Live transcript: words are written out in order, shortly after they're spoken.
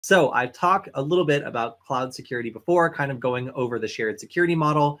So I've talked a little bit about cloud security before, kind of going over the shared security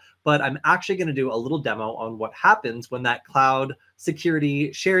model, but I'm actually going to do a little demo on what happens when that cloud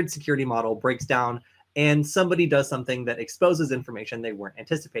security, shared security model breaks down and somebody does something that exposes information they weren't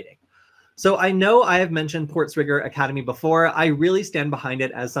anticipating. So I know I have mentioned PortSwigger Academy before. I really stand behind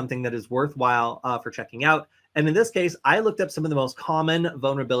it as something that is worthwhile for checking out. And in this case, I looked up some of the most common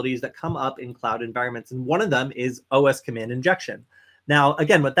vulnerabilities that come up in cloud environments. And one of them is OS command injection. Now,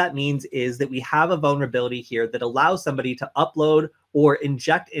 again, what that means is that we have a vulnerability here that allows somebody to upload or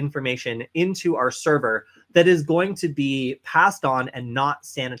inject information into our server that is going to be passed on and not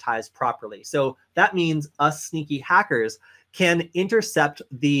sanitized properly. So that means us sneaky hackers can intercept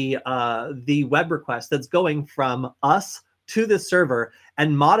the web request that's going from us to the server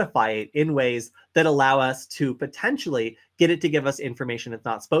and modify it in ways that allow us to potentially get it to give us information it's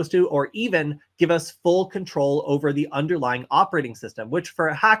not supposed to, or even give us full control over the underlying operating system, which for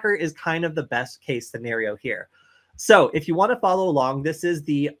a hacker is kind of the best case scenario here. So if you want to follow along, this is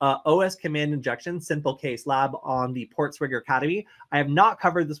the OS command injection simple case lab on the PortSwigger Academy. I have not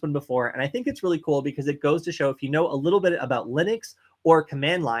covered this one before, and I think it's really cool because it goes to show if you know a little bit about Linux or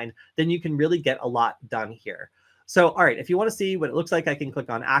command line, then you can really get a lot done here. So, all right, if you want to see what it looks like, I can click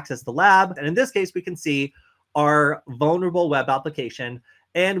on Access the Lab. And in this case, we can see our vulnerable web application.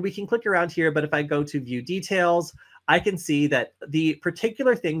 And we can click around here. But if I go to View Details, I can see that the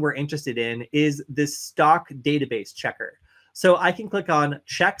particular thing we're interested in is this stock database checker. So I can click on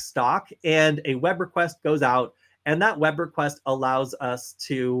Check Stock, and a web request goes out. And that web request allows us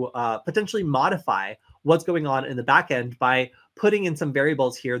to potentially modify what's going on in the backend by putting in some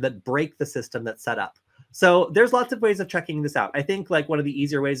variables here that break the system that's set up. So there's lots of ways of checking this out. I think like one of the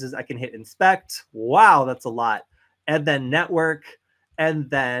easier ways is I can hit inspect. Wow, that's a lot. And then network. And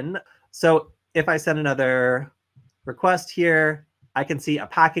then, so if I send another request here, I can see a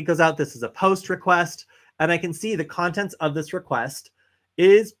packet goes out. This is a post request. And I can see the contents of this request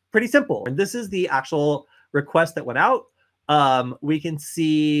is pretty simple. And this is the actual request that went out. We can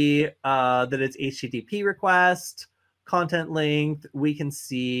see that it's HTTP request. Content length, we can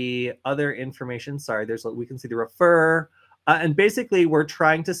see other information. Sorry, we can see the refer. And basically, we're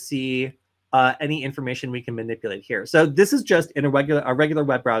trying to see any information we can manipulate here. So this is just in a regular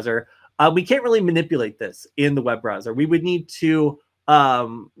web browser. We can't really manipulate this in the web browser. We would need to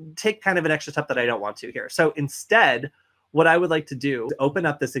take kind of an extra step that I don't want to here. So instead, what I would like to do is open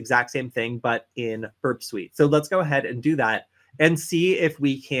up this exact same thing, but in BurpSuite. So let's go ahead and do that and see if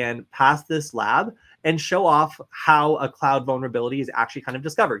we can pass this lab and show off how a cloud vulnerability is actually kind of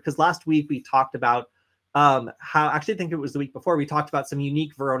discovered. Because last week we talked about actually I think it was the week before, we talked about some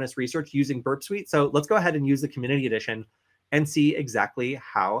unique Varonis research using BurpSuite. So let's go ahead and use the community edition and see exactly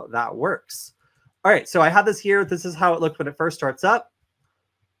how that works. All right, so I have this here. This is how it looked when it first starts up.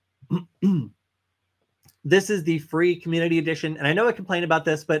 This is the free community edition. And I know I complain about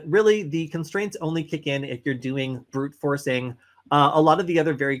this, but really the constraints only kick in if you're doing brute forcing. A lot of the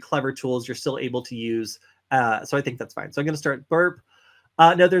other very clever tools you're still able to use. So I think that's fine. So I'm going to start Burp.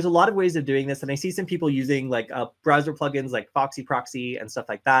 Now, there's a lot of ways of doing this. And I see some people using like browser plugins like Foxy Proxy and stuff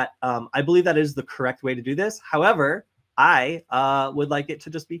like that. I believe that is the correct way to do this. However, I would like it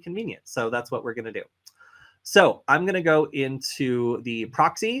to just be convenient. So that's what we're going to do. So I'm going to go into the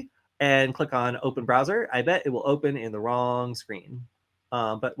proxy and click on Open Browser. I bet it will open in the wrong screen.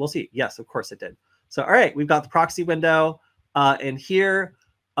 But we'll see. Yes, of course it did. So, all right, we've got the proxy window. And here,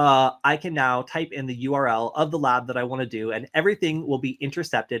 I can now type in the URL of the lab that I want to do, and everything will be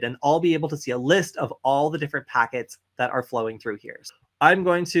intercepted, and I'll be able to see a list of all the different packets that are flowing through here. So I'm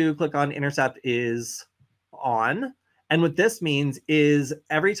going to click on Intercept is on. And what this means is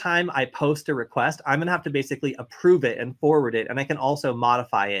every time I post a request, I'm going to have to basically approve it and forward it. And I can also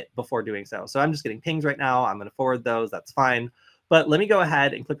modify it before doing so. So I'm just getting pings right now. I'm going to forward those. That's fine. But let me go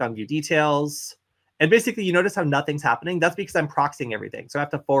ahead and click on View Details. And basically, you notice how nothing's happening. That's because I'm proxying everything. So I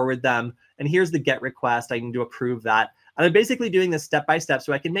have to forward them. And here's the GET request. I need to approve that. And I'm basically doing this step by step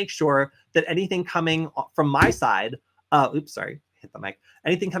so I can make sure that anything coming from my side, oops, sorry, hit the mic.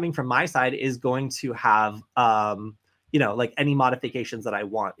 Anything coming from my side is going to have, you know, like any modifications that I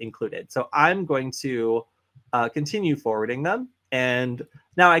want included. So I'm going to continue forwarding them. And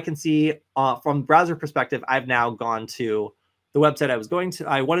now I can see from browser perspective, I've now gone to the website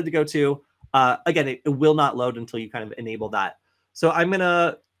I wanted to go to. Again, it will not load until you kind of enable that. So I'm going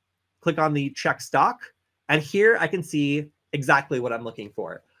to click on the check stock. And here I can see exactly what I'm looking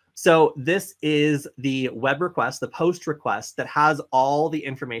for. So this is the web request, the post request that has all the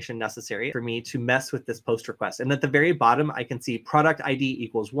information necessary for me to mess with this post request. And at the very bottom, I can see product ID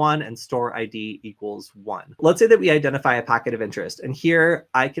equals 1 and store ID equals 1. Let's say that we identify a packet of interest. And here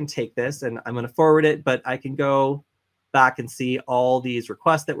I can take this and I'm going to forward it, but I can go back and see all these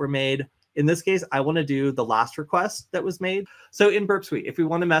requests that were made. In this case, I want to do the last request that was made. So in BurpSuite, if we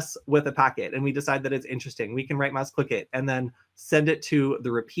want to mess with a packet and we decide that it's interesting, we can right mouse click it and then send it to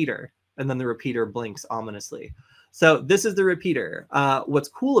the repeater. And then the repeater blinks ominously. So this is the repeater. What's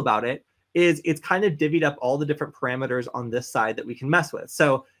cool about it is it's kind of divvied up all the different parameters on this side that we can mess with.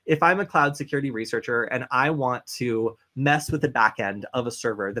 So if I'm a cloud security researcher and I want to mess with the backend of a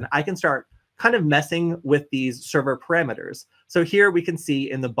server, then I can start kind of messing with these server parameters. So here we can see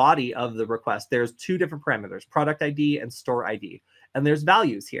in the body of the request, there's two different parameters, product ID and store ID, and there's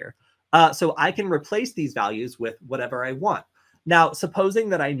values here. So I can replace these values with whatever I want. Now, supposing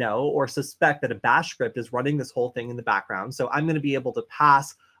that I know or suspect that a bash script is running this whole thing in the background, so I'm going to be able to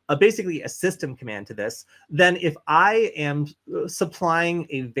pass basically a system command to this, then if I am supplying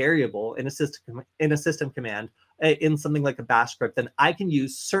a variable in a system command, in something like a bash script, then I can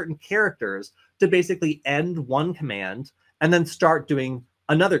use certain characters to basically end one command and then start doing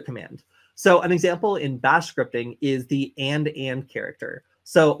another command. So an example in bash scripting is the and character.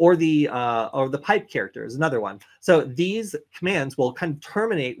 So, or the pipe character is another one. So these commands will kind of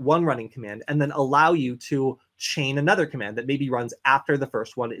terminate one running command and then allow you to chain another command that maybe runs after the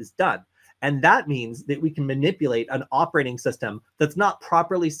first one is done. And that means that we can manipulate an operating system that's not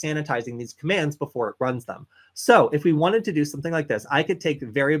properly sanitizing these commands before it runs them. So if we wanted to do something like this, I could take the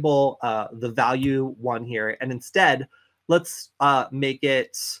variable, the value 1 here, and instead, let's make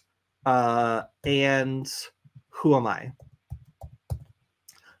it and who am I?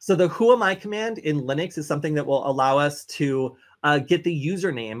 So the who am I command in Linux is something that will allow us to get the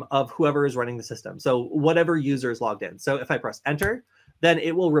username of whoever is running the system. So whatever user is logged in. So if I press enter, then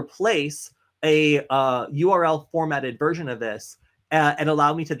it will replace a URL formatted version of this and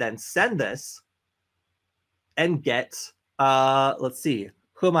allow me to then send this and get, let's see,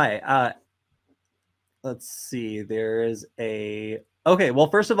 who am I? Let's see, there is a, okay, well,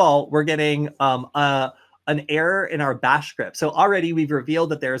 first of all, we're getting an error in our bash script. So already we've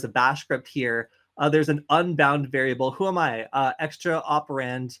revealed that there's a bash script here. There's an unbound variable. Who am I? Extra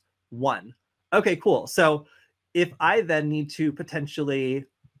operand 1. Okay, cool. So if I then need to potentially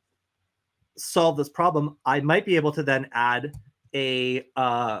solve this problem, I might be able to then add a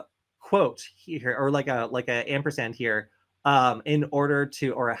quote here, or like a ampersand here, in order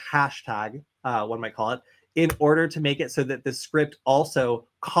to, or a hashtag, one might call it, in order to make it so that the script also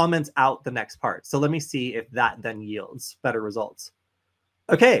comments out the next part. So let me see if that then yields better results.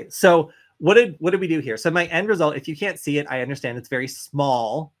 Okay, so what did we do here? So my end result, if you can't see it, I understand it's very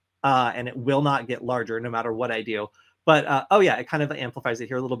small and it will not get larger no matter what I do. But oh yeah, it kind of amplifies it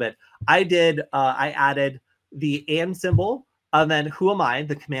here a little bit. I added the and symbol, and then who am I,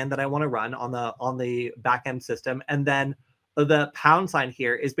 the command that I want to run on the backend system, and then the pound sign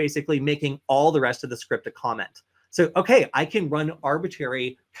here is basically making all the rest of the script a comment. So okay, I can run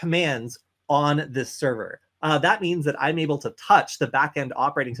arbitrary commands on this server. That means that I'm able to touch the backend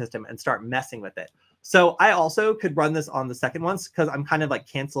operating system and start messing with it. So I also could run this on the second ones because I'm kind of like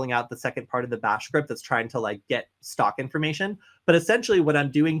canceling out the second part of the bash script that's trying to like get stock information. But essentially what I'm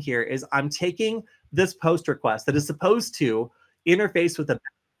doing here is I'm taking this post request that is supposed to interface with the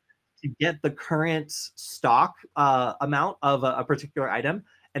to get the current stock amount of a particular item.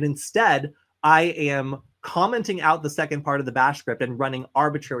 And instead, I am commenting out the second part of the bash script and running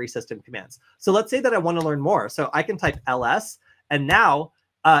arbitrary system commands. So let's say that I want to learn more. So I can type ls, and now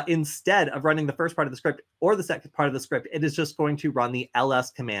instead of running the first part of the script or the second part of the script, it is just going to run the ls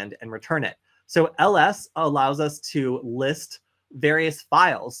command and return it. So ls allows us to list various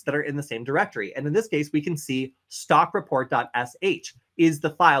files that are in the same directory. And in this case, we can see stockreport.sh is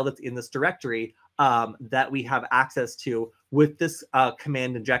the file that's in this directory that we have access to with this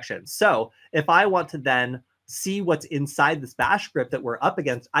command injection. So if I want to then see what's inside this bash script that we're up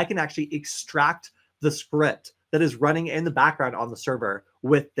against, I can actually extract the script that is running in the background on the server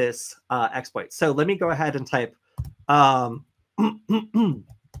with this exploit. So let me go ahead and type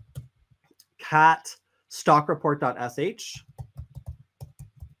cat stockreport.sh.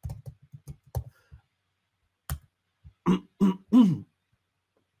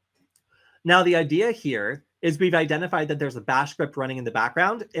 Now, the idea here is we've identified that there's a bash script running in the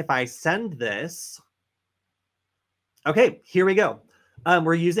background. If I send this, okay, here we go.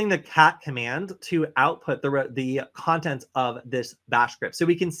 We're using the cat command to output the contents of this bash script. So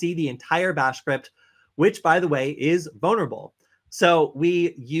we can see the entire bash script, which, by the way, is vulnerable. So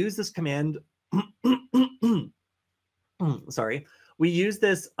we use this command, sorry, we use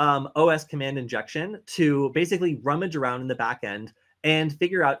this OS command injection to basically rummage around in the back end and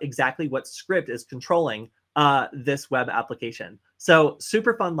figure out exactly what script is controlling this web application. So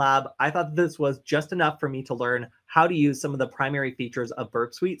super fun lab. I thought this was just enough for me to learn how to use some of the primary features of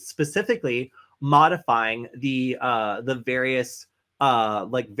BurpSuite, specifically modifying the various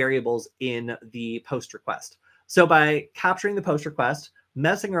like variables in the post request. So by capturing the post request,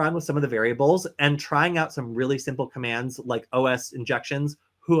 messing around with some of the variables, and trying out some really simple commands like OS injections,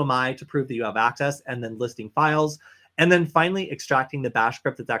 who am I to prove that you have access, and then listing files, and then finally extracting the bash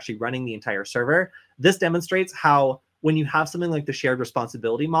script that's actually running the entire server. This demonstrates how when you have something like the shared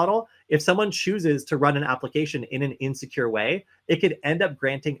responsibility model, if someone chooses to run an application in an insecure way, it could end up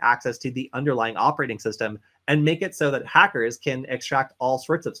granting access to the underlying operating system and make it so that hackers can extract all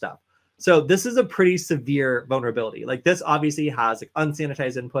sorts of stuff. So this is a pretty severe vulnerability. Like this obviously has like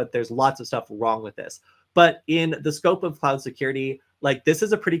unsanitized input. There's lots of stuff wrong with this. But in the scope of cloud security, like this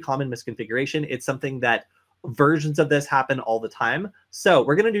is a pretty common misconfiguration. It's something that versions of this happen all the time. So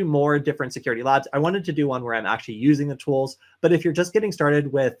we're going to do more different security labs. I wanted to do one where I'm actually using the tools. But if you're just getting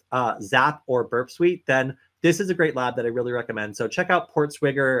started with Zap or BurpSuite, then this is a great lab that I really recommend. So check out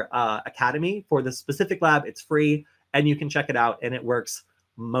Portswigger Academy for the specific lab. It's free and you can check it out and it works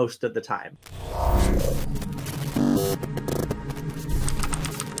most of the time.